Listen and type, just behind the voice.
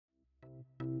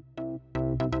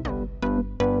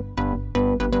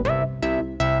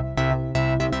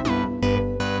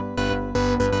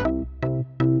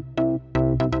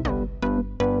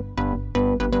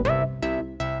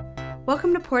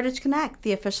Portage Connect,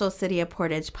 the official City of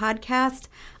Portage podcast.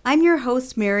 I'm your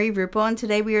host, Mary Rupo, and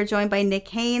today we are joined by Nick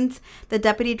Haynes, the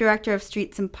Deputy Director of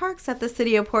Streets and Parks at the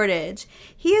City of Portage.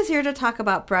 He is here to talk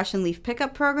about brush and leaf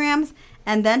pickup programs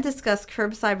and then discuss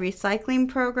curbside recycling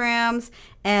programs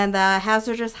and the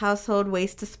hazardous household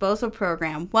waste disposal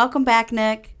program. Welcome back,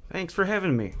 Nick. Thanks for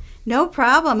having me. No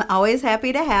problem. Always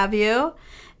happy to have you.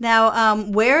 Now,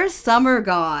 where's summer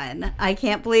gone? I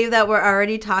can't believe that we're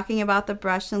already talking about the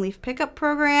brush and leaf pickup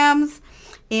programs.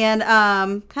 And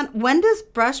when does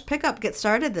brush pickup get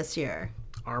started this year?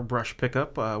 Our brush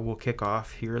pickup will kick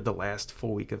off here the last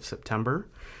full week of September,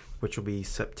 which will be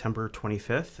September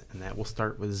 25th. And that will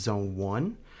start with Zone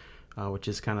 1, which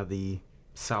is kind of the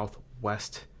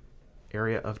southwest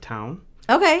area of town.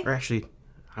 Okay. Or actually,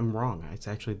 I'm wrong. It's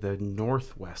actually the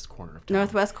northwest corner of town.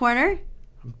 Northwest corner?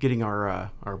 I'm getting our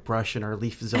brush and our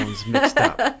leaf zones mixed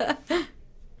up.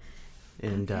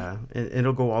 And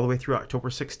it'll go all the way through October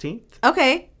 16th.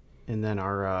 Okay. And then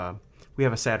we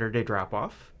have a Saturday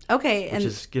drop-off. Okay. Which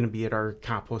is going to be at our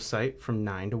compost site from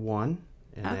 9 to 1.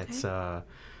 And okay. That's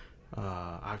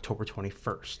October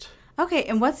 21st. Okay.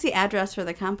 And what's the address for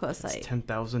the compost site? It's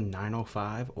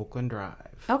 10,905 Oakland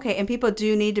Drive. Okay. And people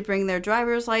do need to bring their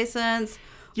driver's license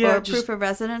or proof of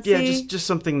residency? Yeah, just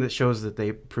something that shows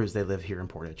that proves they live here in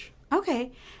Portage.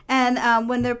 Okay. And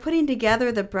when they're putting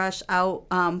together the brush out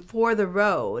for the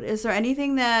road, is there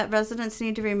anything that residents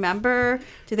need to remember?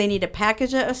 Do they need to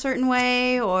package it a certain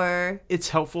way, or? It's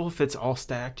helpful if it's all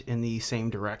stacked in the same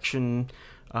direction.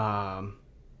 Less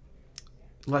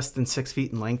than 6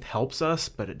 feet in length helps us,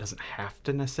 but it doesn't have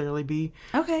to necessarily be.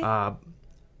 Okay.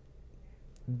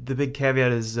 The big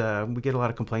caveat is we get a lot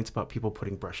of complaints about people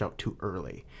putting brush out too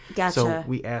early. Gotcha. So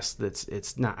we ask that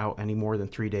it's not out any more than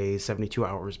 3 days, 72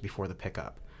 hours before the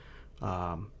pickup.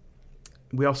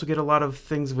 We also get a lot of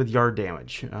things with yard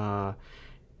damage. What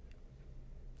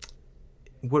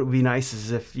would be nice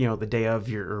is if, the day of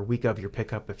or week of your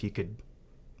pickup, if you could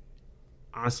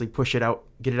honestly push it out,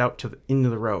 get it out into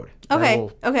the road.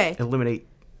 Okay. Eliminate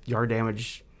yard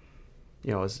damage.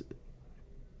 It's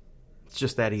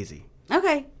just that easy.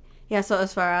 Okay. Yeah, so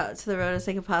as far out to the road as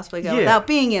they could possibly go without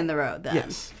being in the road then.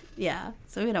 Yes. Yeah,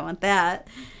 so we don't want that.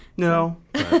 No,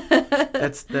 but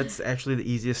that's actually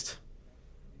the easiest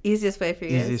way for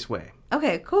you guys? Easiest way.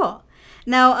 Okay, cool.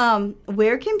 Now,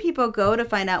 where can people go to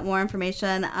find out more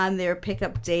information on their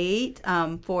pickup date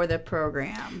for the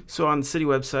program? So on the city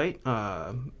website,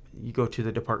 you go to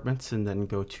the departments and then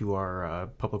go to our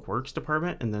Public Works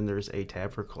department, and then there's a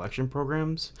tab for collection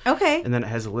programs. Okay. And then it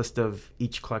has a list of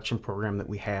each collection program that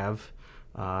we have,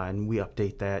 and we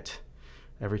update that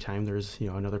every time there's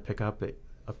another pickup. It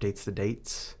updates the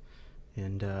dates,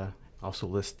 and also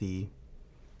lists the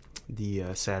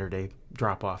Saturday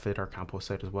drop off at our compost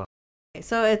site as well.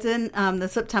 So it's in the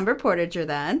September Portager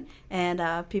then,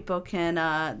 and people can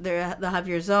they'll have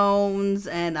your zones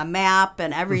and a map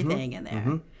and everything in there.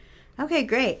 Mm-hmm. Okay,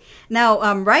 great. Now,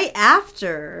 right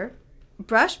after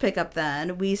brush pickup,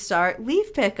 then we start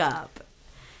leaf pickup,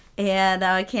 and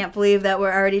I can't believe that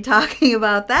we're already talking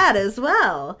about that as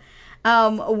well.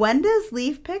 When does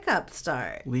leaf pickup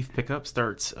start? Leaf pickup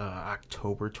starts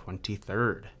October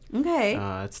 23rd.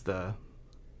 Okay. It's the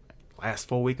last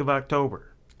full week of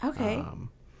October. Okay.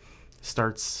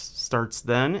 Starts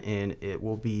then, and it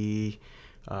will be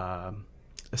a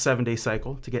 7-day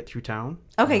cycle to get through town.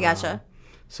 Okay, gotcha.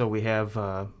 So we have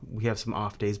some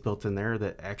off days built in there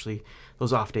that actually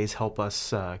those off days help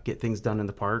us get things done in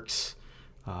the parks,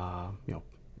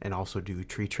 and also do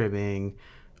tree trimming,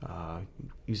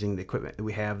 using the equipment that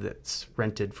we have that's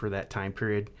rented for that time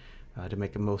period to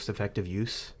make the most effective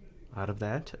use out of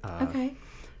that. Okay.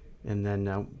 And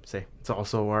then it's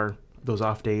also those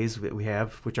off days that we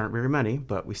have, which aren't very many,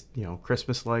 but we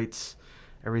Christmas lights,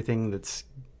 everything that's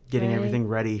getting everything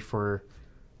ready for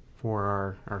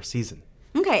our season.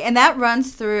 Okay, and that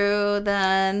runs through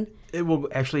then? It will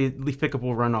actually, leaf pickup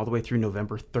will run all the way through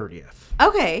November 30th.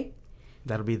 Okay.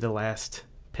 That'll be the last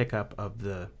pickup of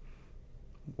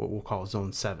what we'll call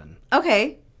Zone 7.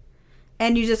 Okay.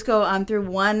 And you just go on through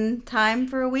one time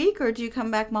for a week, or do you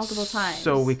come back multiple times?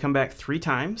 So we come back 3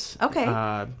 times. Okay.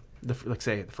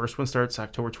 The first one starts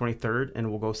October 23rd, and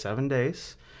we'll go 7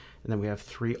 days. And then we have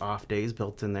 3 off days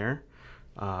built in there.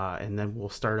 And then we'll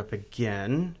start up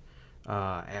again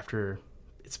after...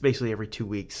 It's basically every 2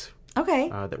 weeks. Okay.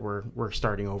 That we're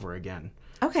starting over again.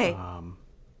 Okay.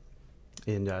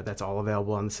 And that's all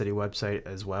available on the city website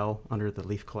as well under the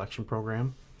leaf collection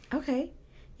program. Okay.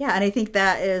 Yeah, and I think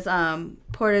that is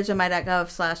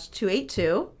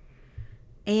portagemi.gov/282.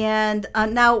 And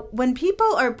now when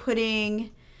people are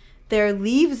putting their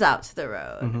leaves out to the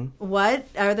road. Mm-hmm. What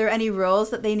are there any rules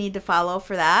that they need to follow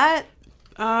for that?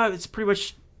 It's pretty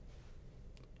much,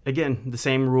 again, the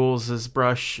same rules as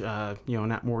brush.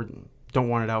 Not more. Don't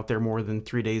want it out there more than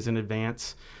 3 days in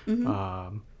advance.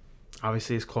 Mm-hmm.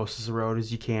 Obviously, as close as the road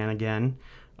as you can. Again,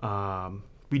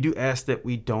 we do ask that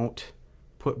we don't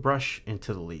put brush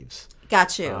into the leaves.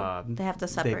 Got you. They have to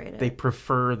separate it. They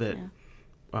prefer that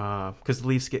because the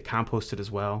leaves get composted as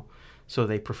well, so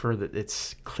they prefer that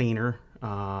it's cleaner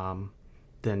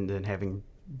than having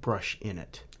brush in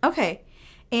it. Okay.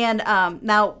 And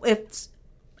now, if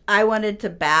I wanted to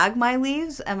bag my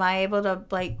leaves, am I able to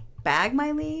bag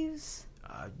my leaves?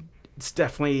 It's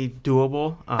definitely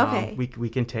doable. Okay. We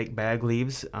can take bag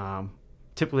leaves.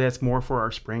 Typically, that's more for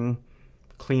our spring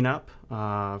cleanup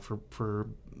for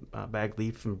bag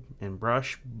leaf and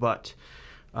brush, but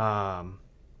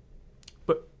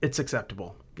it's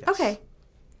acceptable. Yes.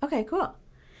 Okay, cool.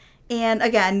 And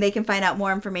again, they can find out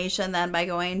more information then by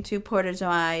going to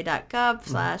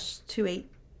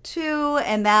portageoy.gov/282,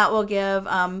 and that will give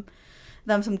them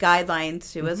some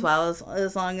guidelines too, as well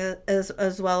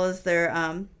as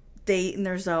their date and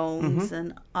their zones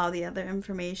and all the other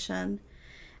information.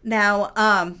 Now,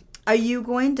 are you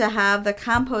going to have the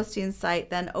composting site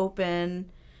then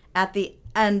open at the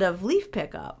end of leaf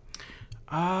pickup?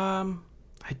 I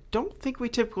don't think we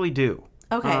typically do.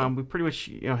 Okay. We pretty much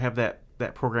have that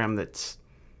program that's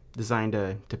designed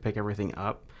to pick everything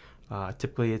up.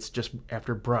 Typically, it's just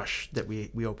after brush that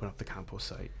we open up the compost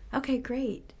site. Okay,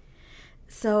 great.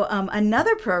 So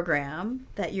another program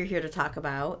that you're here to talk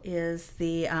about is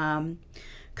the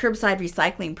curbside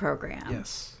recycling program.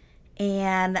 Yes.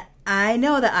 And I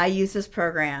know that I use this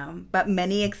program, but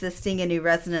many existing and new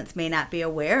residents may not be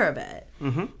aware of it.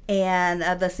 Mm-hmm. And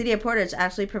the City of Portage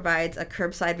actually provides a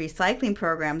curbside recycling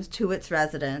program to its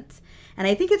residents. And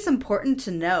I think it's important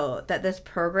to note that this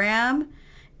program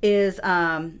is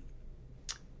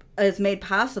made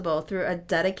possible through a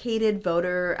dedicated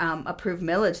voter approved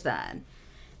millage then.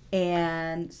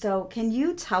 And so can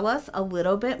you tell us a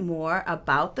little bit more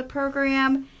about the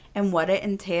program and what it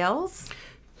entails?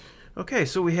 Okay,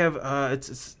 so we have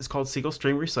it's called Siegel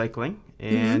Stream Recycling,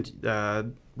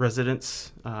 and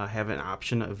residents have an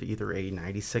option of either a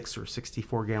 96 or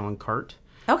 64 gallon cart.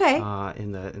 Okay.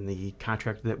 In the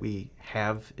contract that we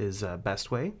have is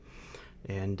Best Way,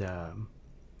 and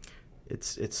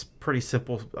it's pretty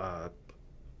simple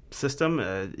system.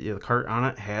 The cart on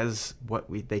it has what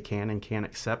they can and can't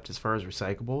accept as far as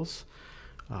recyclables,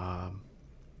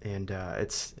 and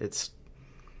it's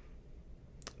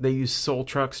they use sole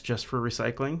trucks just for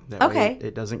recycling. That way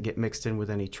it doesn't get mixed in with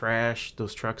any trash.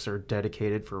 Those trucks are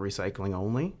dedicated for recycling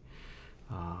only.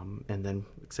 And then,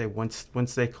 say once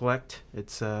they collect,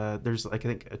 it's there's I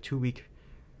think a 2-week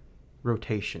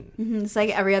rotation. Mm-hmm. It's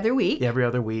like every other week. Yeah, every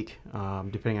other week,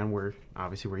 depending on where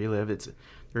you live.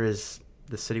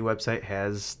 The city website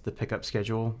has the pickup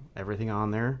schedule, everything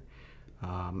on there,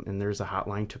 and there's a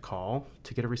hotline to call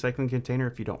to get a recycling container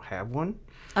if you don't have one.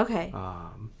 Okay.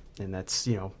 And that's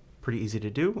pretty easy to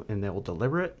do, and they will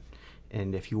deliver it.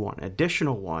 And if you want an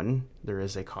additional one, there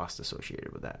is a cost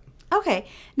associated with that. Okay.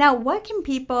 Now, what can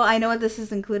people, I know this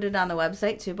is included on the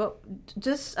website too, but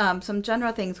just some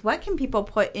general things, what can people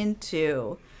put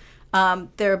into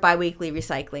their biweekly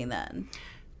recycling then?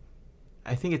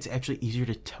 I think it's actually easier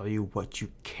to tell you what you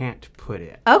can't put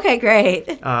in. Okay, great.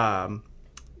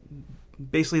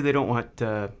 Basically, they don't want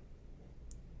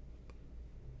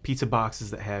pizza boxes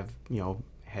that have,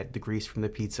 had the grease from the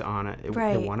pizza on it.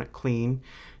 Right. They want it clean.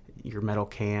 Your metal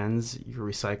cans, your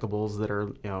recyclables that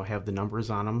are, have the numbers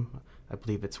on them. I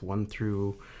believe it's 1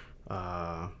 through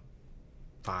 5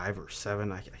 or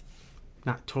 7. I'm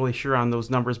not totally sure on those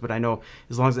numbers, but I know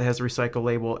as long as it has a recycle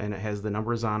label and it has the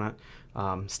numbers on it,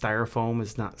 styrofoam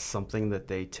is not something that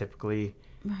they typically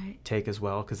take as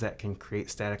well, because that can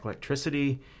create static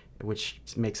electricity, which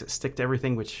makes it stick to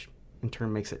everything, which in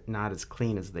turn makes it not as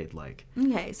clean as they'd like.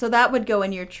 Okay, so that would go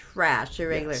in your trash, your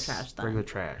regular trash then. Regular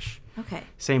trash. Okay.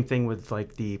 Same thing with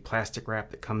like the plastic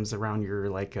wrap that comes around your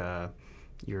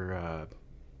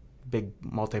big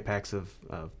multi-packs of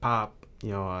pop.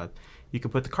 You can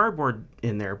put the cardboard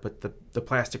in there, but the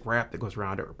plastic wrap that goes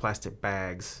around it, or plastic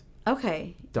bags,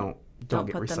 don't get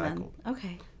put recycled. Them in.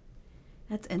 Okay.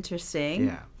 That's interesting.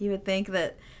 Yeah. You would think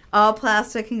that all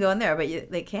plastic can go in there, but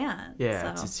they can't.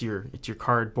 Yeah, so. it's your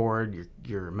cardboard,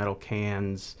 your metal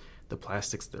cans, the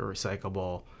plastics that are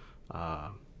recyclable,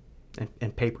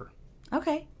 and paper.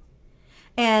 Okay.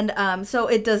 And so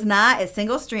it's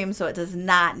single stream, so it does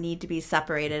not need to be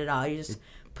separated at all. You just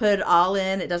put it all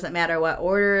in. It doesn't matter what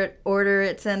order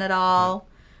it's in at all.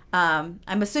 I'm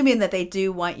assuming that they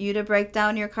do want you to break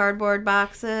down your cardboard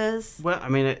boxes. Well, I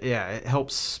mean, it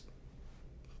helps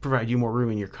provide you more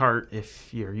room in your cart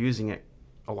if you're using it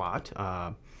a lot.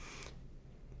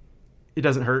 It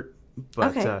doesn't hurt,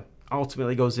 but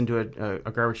ultimately goes into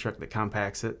a garbage truck that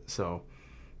compacts it. So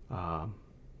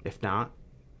if not,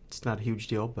 it's not a huge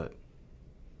deal, but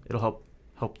it'll help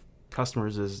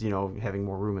customers as, having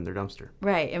more room in their dumpster.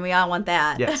 Right, and we all want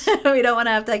that. Yes. We don't want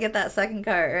to have to get that second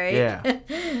cart, right? Yeah.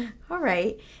 All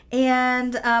right.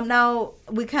 And now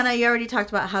you already talked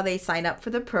about how they sign up for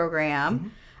the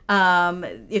program.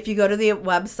 Mm-hmm. If you go to the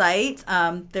website,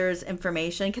 there's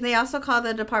information. Can they also call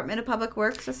the Department of Public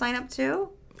Works to sign up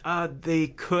too? They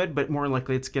could, but more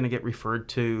likely it's going to get referred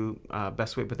to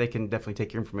Bestway, but they can definitely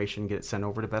take your information and get it sent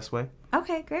over to Bestway.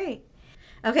 Okay, great.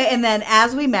 Okay, and then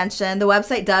as we mentioned, the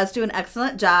website does do an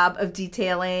excellent job of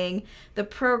detailing the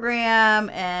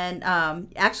program, and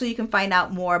actually you can find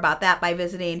out more about that by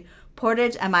visiting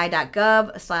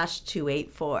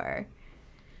portagemi.gov/284.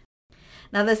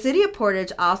 Now, the City of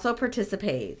Portage also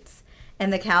participates in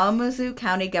the Kalamazoo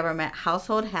County Government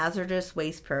Household Hazardous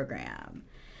Waste Program.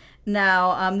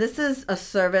 Now, this is a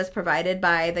service provided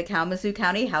by the Kalamazoo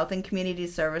County Health and Community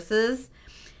Services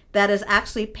that is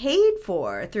actually paid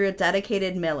for through a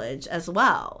dedicated millage as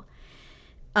well.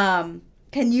 Can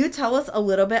you tell us a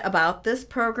little bit about this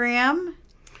program?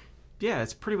 Yeah,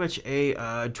 it's pretty much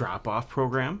a drop-off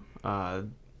program.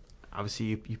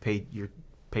 Obviously, you pay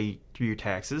through your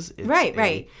taxes. It's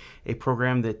right. A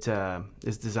program that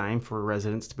is designed for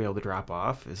residents to be able to drop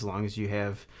off. As long as you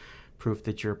have proof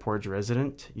that you're a Portage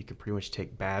resident, you can pretty much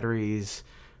take batteries,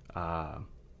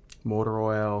 motor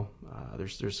oil.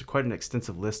 There's quite an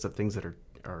extensive list of things that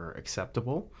are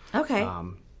acceptable. Okay.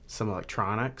 Some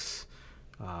electronics,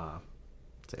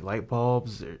 say light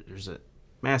bulbs. There's a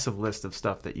massive list of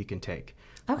stuff that you can take.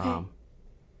 Okay.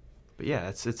 But yeah,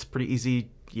 it's pretty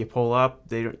easy. You pull up.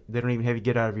 They don't even have you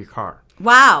get out of your car.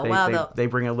 Wow. They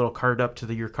bring a little cart up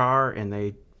to your car and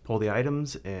they pull the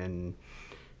items and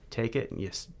take it. And you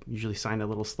usually sign a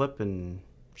little slip and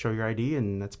show your ID,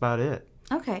 and that's about it.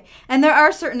 Okay. And there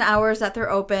are certain hours that they're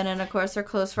open, and of course they're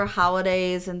closed for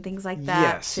holidays and things like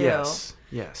that too.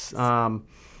 Yes.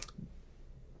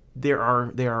 They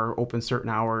are open certain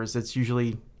hours. It's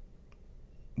usually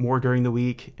more during the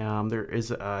week. There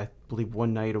is, I believe,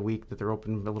 one night a week that they're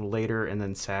open a little later, and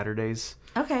then Saturdays.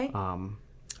 Okay.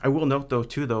 I will note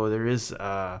though there is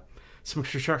some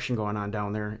construction going on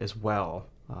down there as well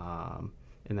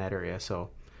in that area, so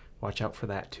watch out for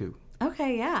that too.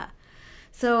 Okay, yeah.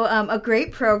 So a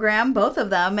great program, both of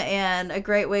them, and a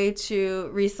great way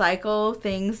to recycle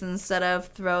things instead of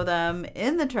throw them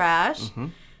in the trash. Mm-hmm.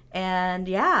 And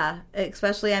yeah,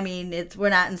 especially, we're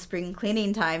not in spring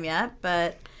cleaning time yet,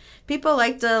 but people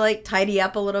like to tidy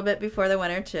up a little bit before the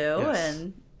winter too. Yes.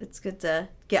 And it's good to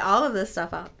get all of this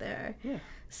stuff out there. Yeah.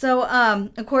 So,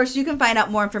 of course, you can find out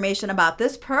more information about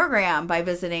this program by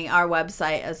visiting our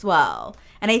website as well.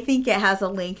 And I think it has a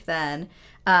link then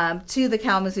to the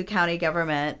Kalamazoo County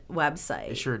Government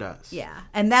website. It sure does. Yeah.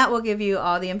 And that will give you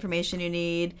all the information you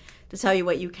need to tell you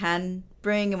what you can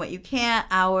bring and what you can't,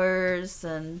 hours,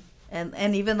 and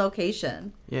even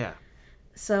location. Yeah.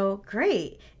 So,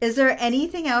 great. Is there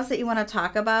anything else that you want to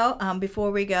talk about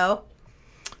before we go?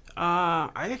 I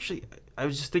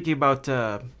was just thinking about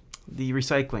the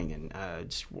recycling, and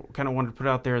just kind of wanted to put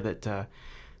out there that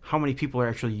how many people are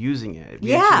actually using it.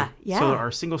 Yeah. So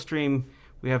our single stream,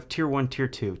 we have Tier 1, Tier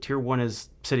 2. Tier 1 is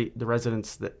the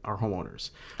residents that are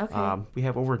homeowners. Okay. We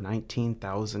have over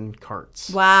 19,000 carts.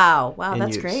 Wow,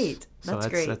 that's use. great. That's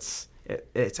great.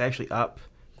 It's actually up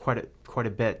quite a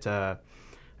bit. I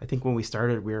think when we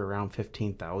started, we were around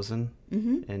 15,000,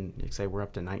 and like I say, we're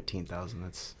up to 19,000.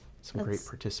 That's great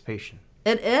participation.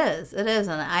 It is,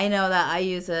 and I know that I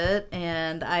use it,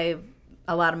 and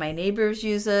a lot of my neighbors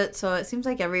use it. So it seems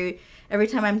like every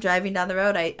time I'm driving down the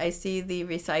road, I see the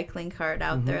recycling cart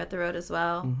out there at the road as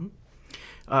well.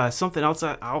 Mm-hmm. Something else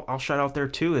I'll shout out there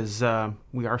too is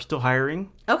we are still hiring.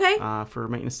 Okay. For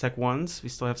maintenance tech ones, we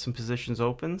still have some positions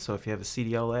open. So if you have a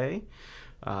CDLA,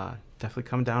 definitely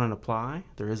come down and apply.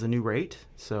 There is a new rate,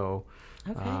 so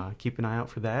keep an eye out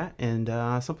for that. And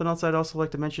something else I'd also like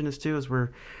to mention is we're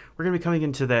going to be coming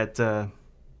into that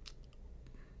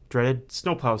dreaded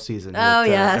snowplow season. Oh,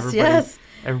 yes.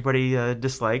 Everybody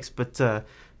dislikes, but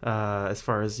as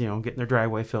far as getting their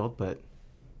driveway filled, but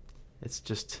it's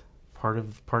just part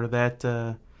of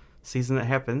that season that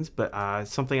happens. But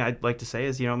something I'd like to say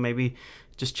is maybe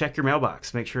just check your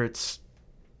mailbox, make sure it's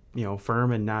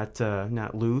firm and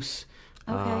not loose,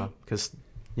 because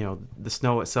the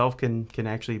snow itself can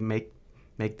actually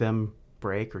make them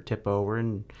break or tip over,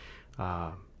 and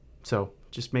so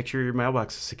just make sure your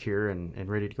mailbox is secure and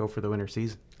ready to go for the winter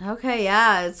season. Okay,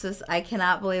 yeah. It's just, I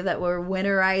cannot believe that we're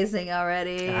winterizing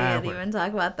already. I didn't even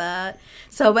talk about that.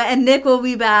 So, and Nick will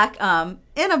be back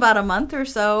in about a month or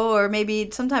so, or maybe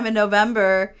sometime in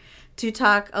November, to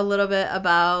talk a little bit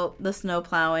about the snow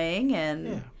plowing,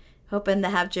 and hoping to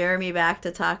have Jeremy back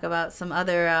to talk about some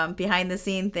other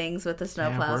behind-the-scene things with the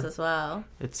snow plows as well.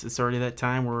 It's already that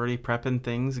time. We're already prepping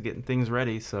things, getting things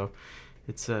ready. So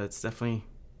it's definitely,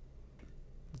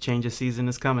 the change of season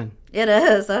is coming. It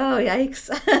is. Oh, yikes.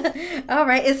 All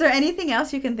right. Is there anything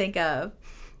else you can think of?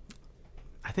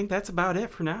 I think that's about it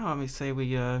for now. I mean, say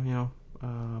we,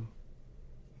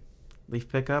 leaf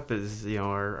pickup is,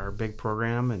 our big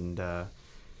program, and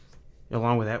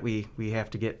along with that, we have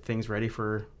to get things ready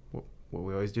for what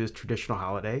we always do is traditional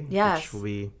holiday, which will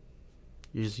be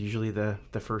usually the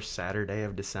first Saturday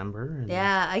of December. And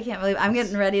yeah, I can't believe I'm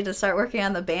getting ready to start working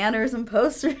on the banners and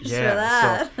posters for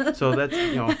that. So that's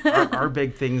our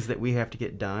big things that we have to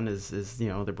get done is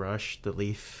the brush, the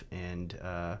leaf, and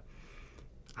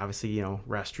obviously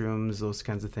restrooms, those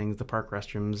kinds of things. The park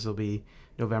restrooms will be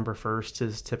November 1st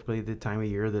is typically the time of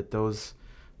year that those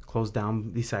close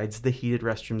down, besides the heated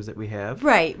restrooms that we have.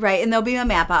 Right. And there'll be a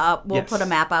map out. We'll put a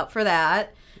map out for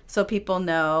that so people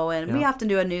know. And we often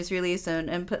do a news release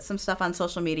and put some stuff on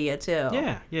social media too.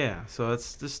 Yeah. So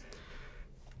it's just,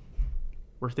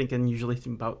 we're thinking usually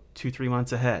about 2-3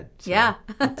 months ahead. So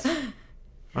it's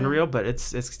unreal, but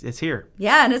it's here.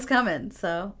 Yeah, and it's coming.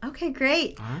 So, okay,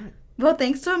 great. All right. Well,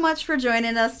 thanks so much for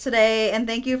joining us today, and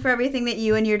thank you for everything that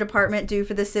you and your department do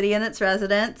for the city and its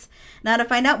residents. Now, to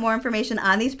find out more information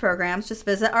on these programs, just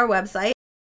visit our website.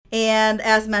 And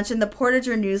as mentioned, the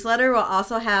Portager newsletter will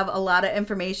also have a lot of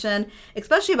information,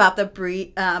 especially about the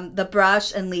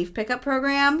brush and leaf pickup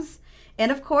programs.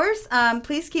 And of course,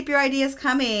 please keep your ideas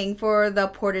coming for the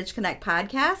Portage Connect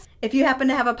podcast. If you happen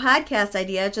to have a podcast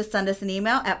idea, just send us an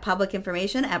email at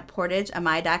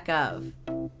publicinformation@portagemi.gov.